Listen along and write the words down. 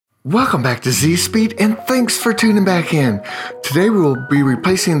Welcome back to Z-Speed and thanks for tuning back in. Today we will be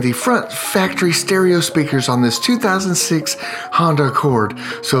replacing the front factory stereo speakers on this 2006 Honda Accord.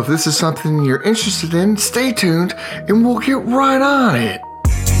 So if this is something you're interested in, stay tuned and we'll get right on it.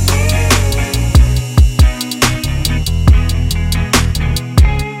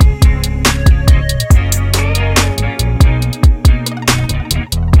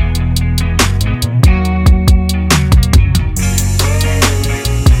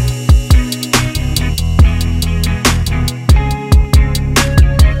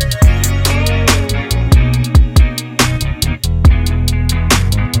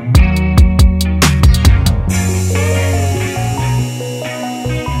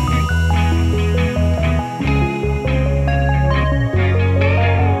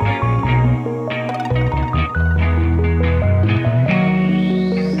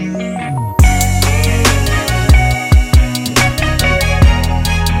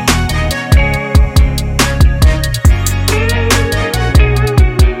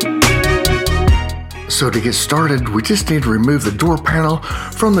 So to get started, we just need to remove the door panel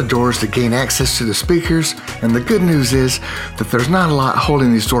from the doors to gain access to the speakers. And the good news is that there's not a lot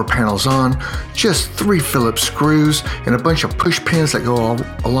holding these door panels on, just 3 Phillips screws and a bunch of push pins that go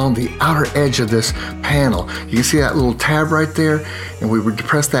along the outer edge of this panel. You can see that little tab right there, and we would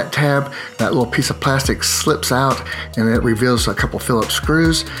depress that tab, that little piece of plastic slips out and it reveals a couple Phillips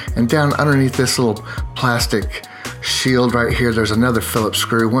screws. And down underneath this little plastic shield right here, there's another Phillips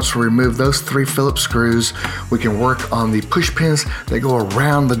screw. Once we remove those 3 Phillips screws, we can work on the push pins that go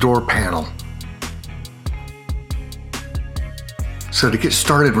around the door panel. So to get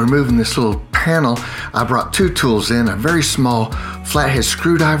started removing this little panel, I brought 2 tools in, a very small flathead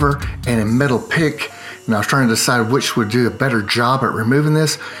screwdriver and a metal pick. And I was trying to decide which would do a better job at removing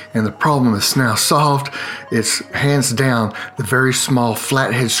this, and the problem is now solved. It's hands down the very small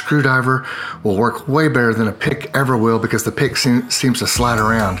flathead screwdriver will work way better than a pick ever will, because the pick seems to slide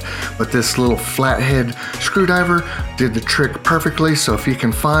around. But this little flathead screwdriver did the trick perfectly. So if you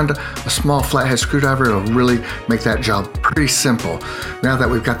can find a small flathead screwdriver, it'll really make that job pretty simple. Now that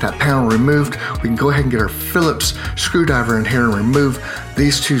we've got that panel removed, we can go ahead and get our Phillips screwdriver in here and remove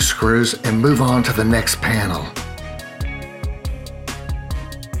these 2 screws and move on to the next panel.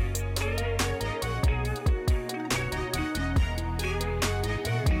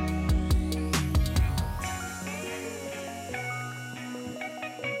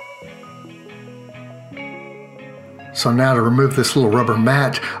 So now to remove this little rubber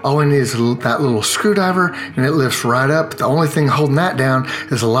mat, all we need is that little screwdriver and it lifts right up. The only thing holding that down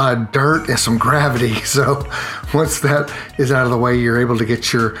is a lot of dirt and some gravity. So once that is out of the way, you're able to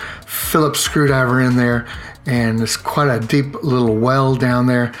get your Phillips screwdriver in there, and it's quite a deep little well down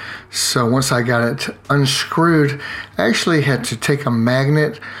there. So once I got it unscrewed, I actually had to take a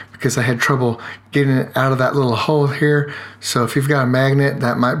magnet because I had trouble getting it out of that little hole here. So if you've got a magnet,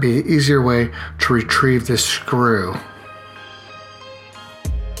 that might be an easier way to retrieve this screw.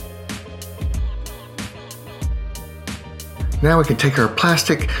 Now we can take our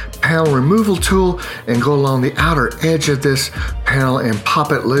plastic panel removal tool and go along the outer edge of this panel and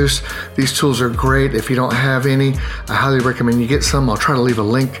pop it loose. These tools are great. If you don't have any, I highly recommend you get some. I'll try to leave a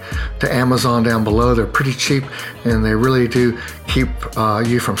link to Amazon down below. They're pretty cheap and they really do keep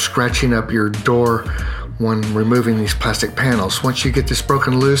you from scratching up your door when removing these plastic panels. Once you get this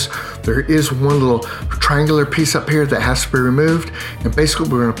broken loose, there is one little triangular piece up here that has to be removed, and basically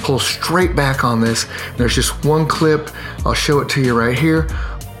we're going to pull straight back on this. There's just one clip. I'll show it to you right here.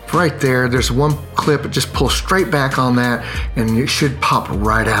 Right there, there's one clip. Just pull straight back on that and it should pop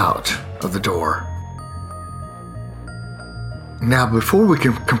right out of the door. Now, before we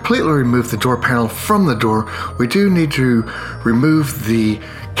can completely remove the door panel from the door, we do need to remove the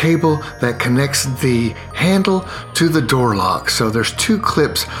cable that connects the handle to the door lock. So there's 2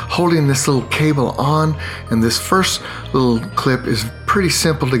 clips holding this little cable on, and this first little clip is pretty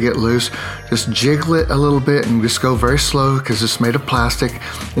simple to get loose. Just jiggle it a little bit and just go very slow because it's made of plastic,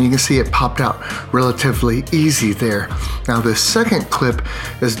 and you can see it popped out relatively easy there. Now the second clip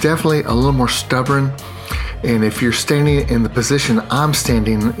is definitely a little more stubborn, and if you're standing in the position I'm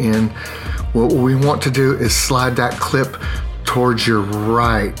standing in, what we want to do is slide that clip towards your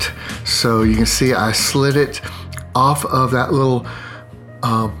right. So you can see I slid it off of that little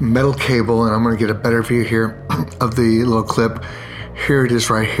metal cable, and I'm going to get a better view here of the little clip. Here it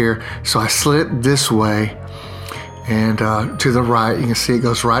is right here. So I slid it this way and to the right. You can see it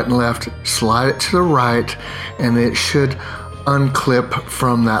goes right and left. Slide it to the right and it should unclip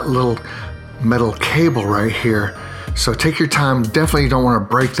from that little metal cable right here. So take your time. Definitely don't want to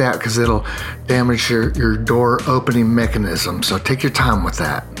break that because it'll damage your door opening mechanism. So take your time with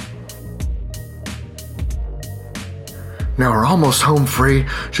that. Now we're almost home free.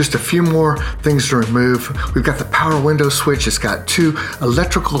 Just a few more things to remove. We've got the power window switch. It's got 2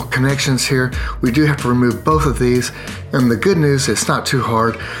 electrical connections here. We do have to remove both of these. And the good news, it's not too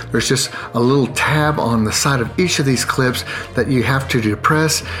hard. There's just a little tab on the side of each of these clips that you have to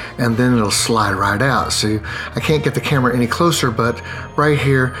depress, and then it'll slide right out. So I can't get the camera any closer, but right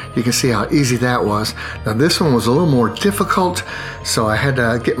here, you can see how easy that was. Now this one was a little more difficult, so I had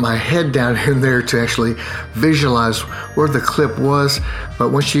to get my head down in there to actually visualize where the clip was. But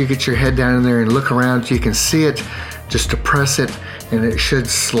once you get your head down in there and look around, you can see it. Just depress it, and it should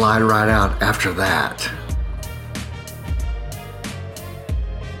slide right out after that.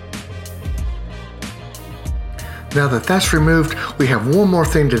 Now that that's removed, we have one more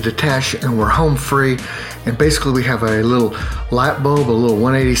thing to detach and we're home free. And basically we have a little light bulb, a little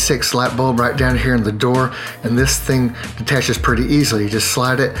 186 light bulb right down here in the door. And this thing detaches pretty easily. You just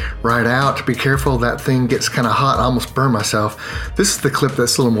slide it right out. Be careful, that thing gets kind of hot. I almost burned myself. This is the clip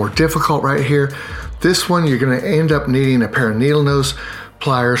that's a little more difficult right here. This one, you're gonna end up needing a pair of needle nose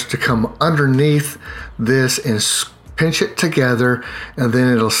pliers to come underneath this and pinch it together, and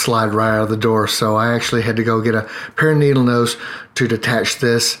then it'll slide right out of the door. So I actually had to go get a pair of needle nose to detach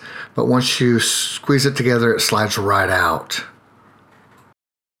this, but once you squeeze it together, it slides right out.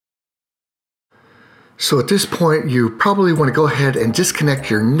 So at this point, you probably want to go ahead and disconnect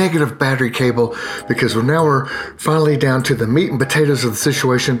your negative battery cable, because now we're finally down to the meat and potatoes of the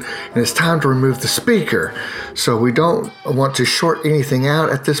situation, and it's time to remove the speaker. So we don't want to short anything out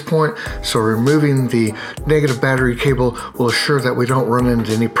at this point, so removing the negative battery cable will assure that we don't run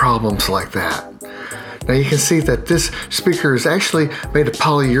into any problems like that. Now you can see that this speaker is actually made of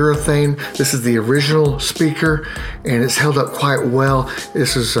polyurethane. This is the original speaker, and it's held up quite well.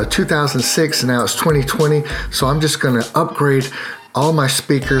 This is 2006 and now it's 2020. So I'm just gonna upgrade all my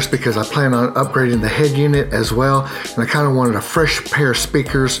speakers because I plan on upgrading the head unit as well. And I kind of wanted a fresh pair of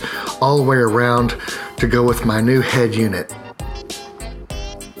speakers all the way around to go with my new head unit.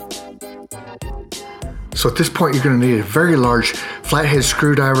 So at this point, you're going to need a very large flathead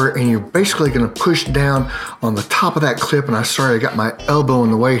screwdriver, and you're basically going to push down on the top of that clip. And I got my elbow in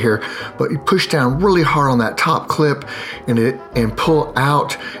the way here, but you push down really hard on that top clip and pull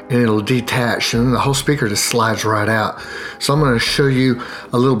out, and it'll detach, and then the whole speaker just slides right out. So I'm going to show you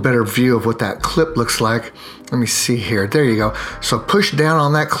a little better view of what that clip looks like. Let me see here. There you go. So push down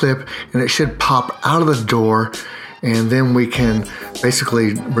on that clip, and it should pop out of the door. And then we can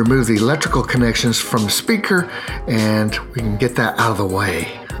basically remove the electrical connections from the speaker, and we can get that out of the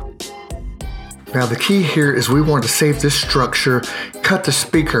way. Now the key here is we want to save this structure, cut the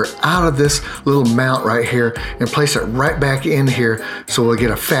speaker out of this little mount right here and place it right back in here so we'll get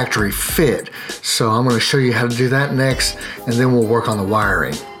a factory fit. So I'm going to show you how to do that next, and then we'll work on the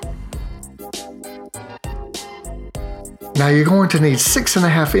wiring. Now you're going to need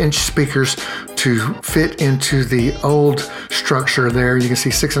 6.5-inch speakers to fit into the old structure there. You can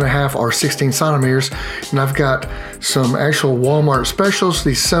see 6.5 or 16 centimeters. And I've got some actual Walmart specials,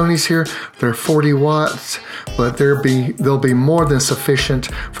 these Sonys here. They're 40 watts, but they'll be more than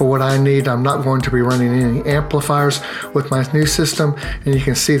sufficient for what I need. I'm not going to be running any amplifiers with my new system. And you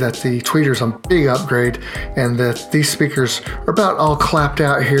can see that the tweeter's a big upgrade, and that these speakers are about all clapped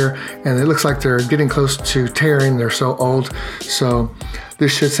out here, and it looks like they're getting close to tearing. They're so old. So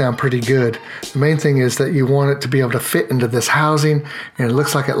this should sound pretty good. The main thing is that you want it to be able to fit into this housing, and it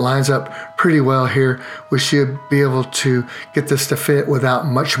looks like it lines up pretty well here. We should be able to get this to fit without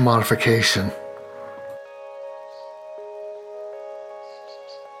much modification.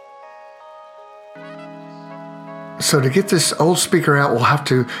 So to get this old speaker out, we'll have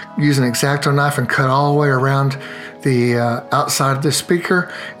to use an X-Acto knife and cut all the way around the outside of the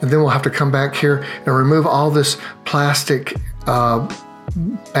speaker, and then we'll have to come back here and remove all this plastic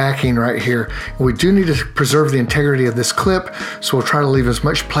backing right here. And we do need to preserve the integrity of this clip, so we'll try to leave as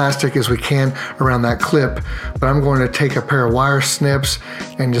much plastic as we can around that clip. But I'm going to take a pair of wire snips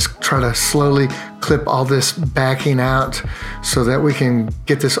and just try to slowly clip all this backing out so that we can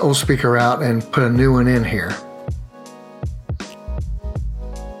get this old speaker out and put a new one in here.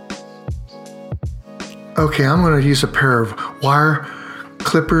 Okay, I'm going to use a pair of wire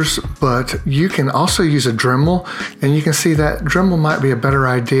clippers, but you can also use a Dremel, and you can see that Dremel might be a better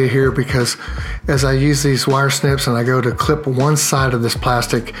idea here, because as I use these wire snips and I go to clip one side of this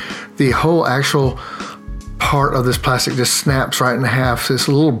plastic, the whole actual part of this plastic just snaps right in half. So it's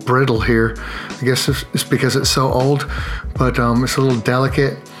a little brittle here. I guess it's because it's so old, but it's a little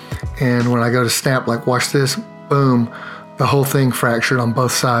delicate, and when I go to snap, like watch this, boom, the whole thing fractured on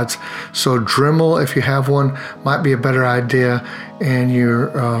both sides. So Dremel, if you have one, might be a better idea. and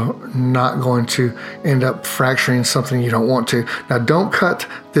you're not going to end up fracturing something you don't want to. Now don't cut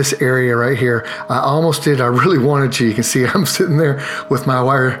this area right here. I almost did, I really wanted to. You can see I'm sitting there with my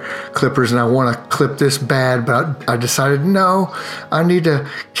wire clippers and I want to clip this bad, but I decided no, I need to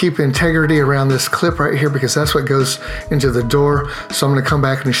keep integrity around this clip right here because that's what goes into the door. So I'm going to come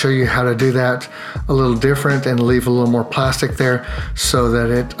back and show you how to do that a little different and leave a little more plastic there so that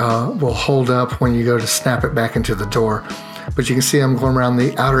it will hold up when you go to snap it back into the door. But you can see I'm going around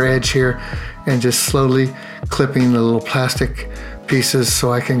the outer edge here and just slowly clipping the little plastic pieces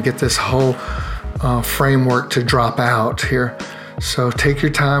so I can get this whole framework to drop out here. So take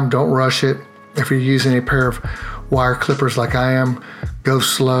your time, don't rush it. If you're using a pair of wire clippers like I am, go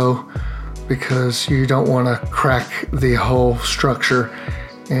slow because you don't want to crack the whole structure.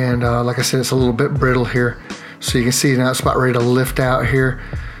 And like I said, it's a little bit brittle here. So you can see now it's about ready to lift out here.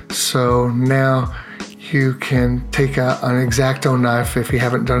 So now you can take an X-Acto knife if you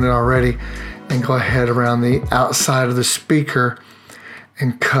haven't done it already and go ahead around the outside of the speaker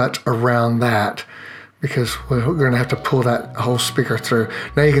and cut around that because we're going to have to pull that whole speaker through.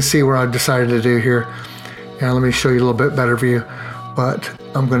 Now you can see what I decided to do here. Now let me show you a little bit better view, but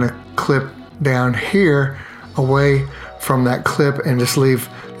I'm going to clip down here away from that clip and just leave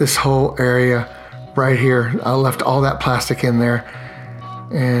this whole area right here. I left all that plastic in there.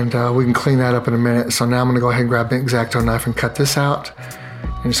 And we can clean that up in a minute. So now I'm gonna go ahead and grab an X-Acto knife and cut this out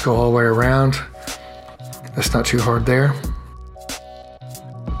and just go all the way around. That's not too hard there.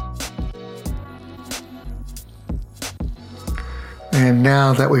 And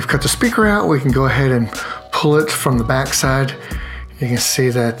now that we've cut the speaker out, we can go ahead and pull it from the back side. You can see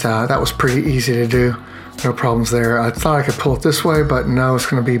that that was pretty easy to do. No problems there. I thought I could pull it this way, but no, it's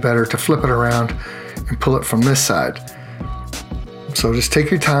gonna be better to flip it around and pull it from this side. So just take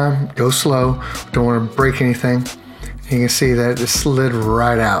your time, go slow, don't want to break anything. You can see that it slid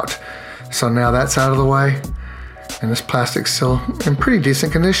right out. So now that's out of the way, and this plastic's still in pretty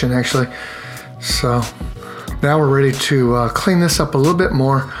decent condition actually. So now we're ready to clean this up a little bit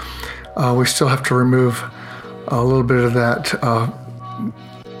more. We still have to remove a little bit of that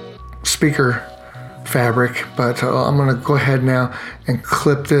speaker fabric, but I'm gonna go ahead now and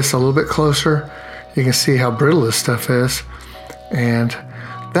clip this a little bit closer. You can see how brittle this stuff is. And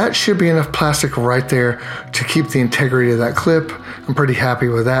that should be enough plastic right there to keep the integrity of that clip. I'm pretty happy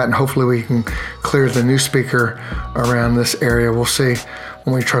with that, and hopefully we can clear the new speaker around this area. We'll see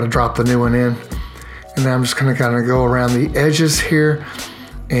when we try to drop the new one in. And now I'm just gonna kind of go around the edges here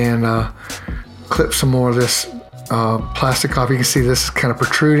and clip some more of this plastic off. You can see this is kind of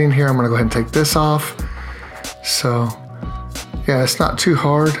protruding here. I'm gonna go ahead and take this off. So yeah, it's not too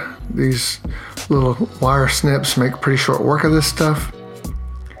hard. These little wire snips make pretty short work of this stuff.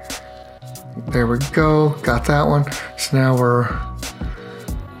 There we go, got that one. So now we're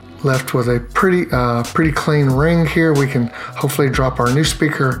left with a pretty clean ring here. We can hopefully drop our new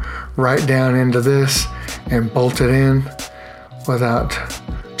speaker right down into this and bolt it in without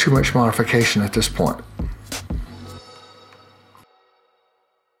too much modification at this point.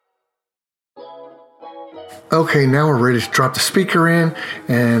 Okay, now we're ready to drop the speaker in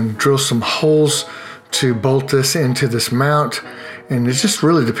and drill some holes to bolt this into this mount. And it just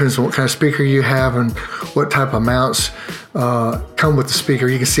really depends on what kind of speaker you have and what type of mounts come with the speaker.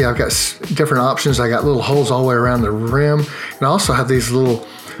 You can see I've got different options. I got little holes all the way around the rim, and I also have these little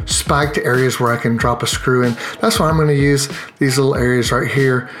spiked areas where I can drop a screw in. That's why I'm going to use these little areas right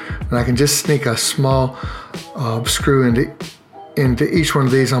here, and I can just sneak a small screw into each one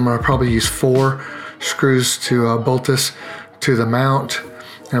of these. I'm going to probably use 4 screws to bolt this to the mount,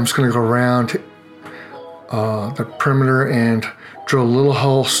 and I'm just going to go around the perimeter and drill a little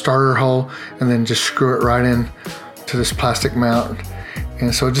hole, starter hole, and then just screw it right in to this plastic mount.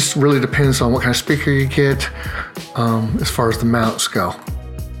 And so it just really depends on what kind of speaker you get as far as the mounts go.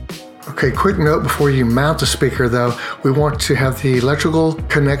 Okay, quick note before you mount the speaker though, we want to have the electrical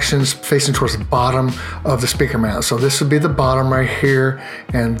connections facing towards the bottom of the speaker mount. So this would be the bottom right here,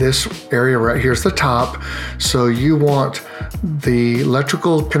 and this area right here is the top. So you want the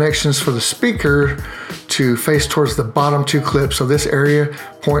electrical connections for the speaker to face towards the bottom 2 clips. So this area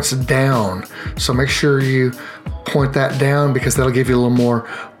points down. So make sure you point that down because that'll give you a little more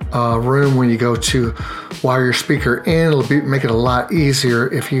room when you go to wire your speaker in. It'll make it a lot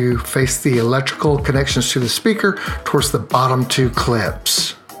easier if you face the electrical connections to the speaker towards the bottom 2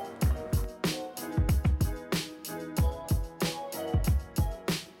 clips.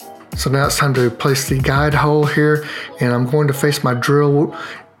 So now it's time to place the guide hole here, and I'm going to face my drill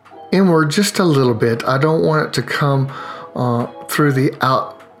inward just a little bit. I don't want it to come through the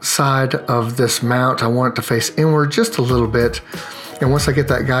side of this mount, I want it to face inward just a little bit. And once I get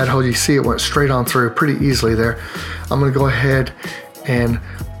that guide hole, you see it went straight on through pretty easily there. I'm gonna go ahead and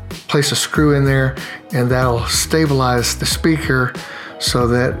place a screw in there, and that'll stabilize the speaker so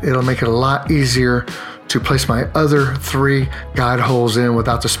that it'll make it a lot easier to place my other 3 guide holes in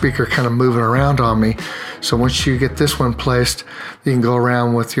without the speaker kind of moving around on me. So once you get this one placed, you can go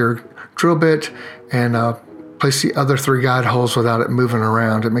around with your drill bit and place the other 3 guide holes without it moving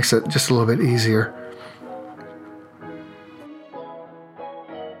around. It makes it just a little bit easier.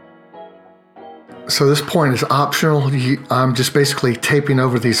 So this point is optional. I'm just basically taping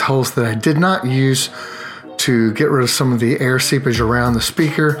over these holes that I did not use to get rid of some of the air seepage around the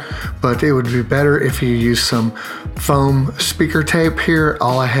speaker, but it would be better if you use some foam speaker tape here.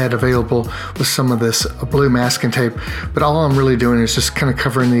 All I had available was some of this blue masking tape, but all I'm really doing is just kind of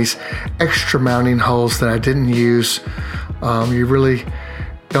covering these extra mounting holes that I didn't use. You really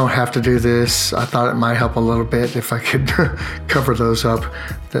don't have to do this. I thought it might help a little bit if I could cover those up,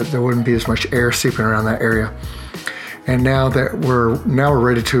 that there wouldn't be as much air seeping around that area. And now that we're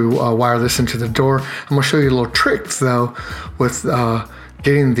ready to wire this into the door, I'm gonna show you a little trick though with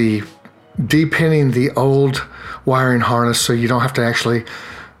getting depinning the old wiring harness so you don't have to actually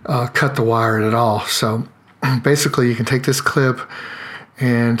cut the wire at all. So basically you can take this clip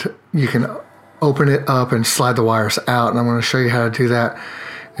and you can open it up and slide the wires out, and I'm gonna show you how to do that.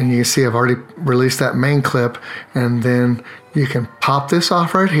 And you can see I've already released that main clip, and then you can pop this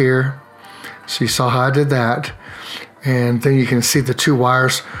off right here. So you saw how I did that. And then you can see the 2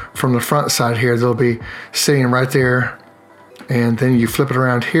 wires from the front side here. They'll be sitting right there. And then you flip it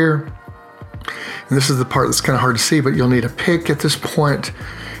around here. And this is the part that's kind of hard to see, but you'll need a pick at this point.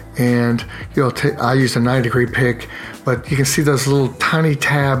 And I used a 9-degree pick, but you can see those little tiny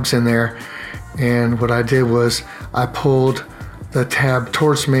tabs in there. And what I did was I pulled the tab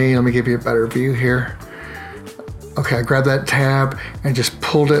towards me. Let me give you a better view here. Okay, I grabbed that tab and just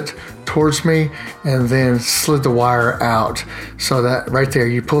pulled it towards me and then slid the wire out. So that right there,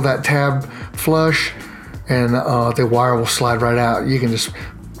 you pull that tab flush and the wire will slide right out. You can just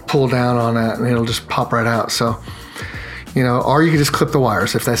pull down on that and it'll just pop right out. So, you know, or you can just clip the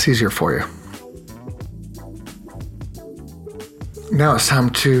wires if that's easier for you. Now it's time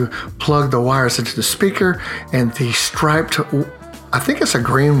to plug the wires into the speaker, and the striped, I think it's a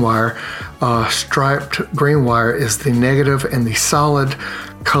green wire, striped green wire is the negative, and the solid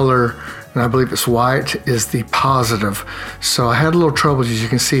color, and I believe it's white, is the positive. So I had a little trouble, as you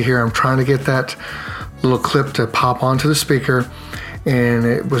can see here. I'm trying to get that little clip to pop onto the speaker, and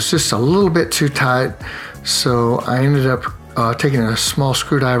it was just a little bit too tight. So I ended up taking a small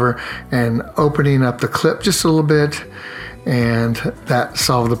screwdriver and opening up the clip just a little bit, and that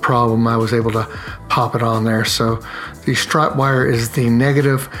solved the problem. I was able to pop it on there. So the striped wire is the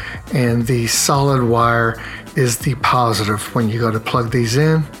negative and the solid wire is the positive when you go to plug these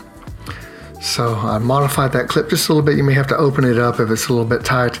in. So I modified that clip just a little bit. You may have to open it up if it's a little bit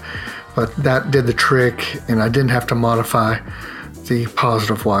tight, but that did the trick, and I didn't have to modify the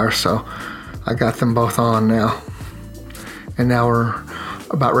positive wire. So I got them both on now. And now we're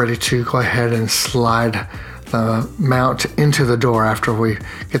about ready to go ahead and slide the mount into the door after we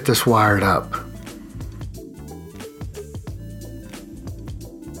get this wired up.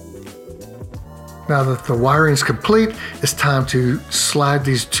 Now that the wiring is complete, it's time to slide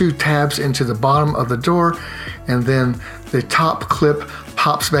these 2 tabs into the bottom of the door, and then the top clip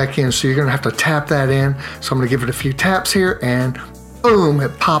pops back in. So you're gonna have to tap that in. So I'm gonna give it a few taps here, and boom,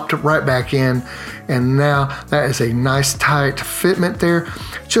 it popped right back in. And now that is a nice tight fitment there,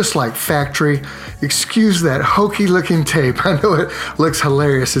 just like factory. Excuse that hokey looking tape. I know it looks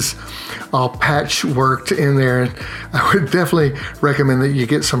hilarious. It's all patchworked in there. And I would definitely recommend that you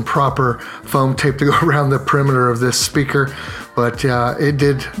get some proper foam tape to go around the perimeter of this speaker. But it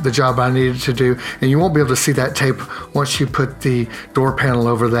did the job I needed to do. And you won't be able to see that tape once you put the door panel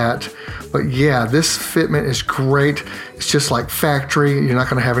over that. But yeah, this fitment is great. It's just like factory. You're not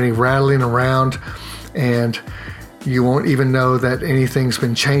gonna have any rattling around, and you won't even know that anything's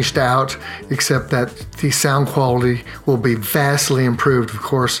been changed out, except that the sound quality will be vastly improved, of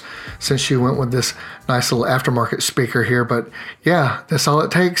course, since you went with this nice little aftermarket speaker here. But yeah, that's all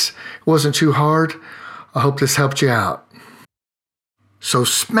it takes. It wasn't too hard. I hope this helped you out. So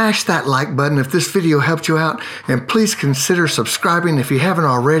smash that like button if this video helped you out, and please consider subscribing if you haven't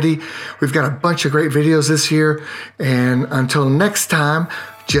already. We've got a bunch of great videos this year, and until next time,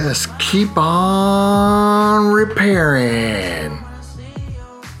 just keep on repairing.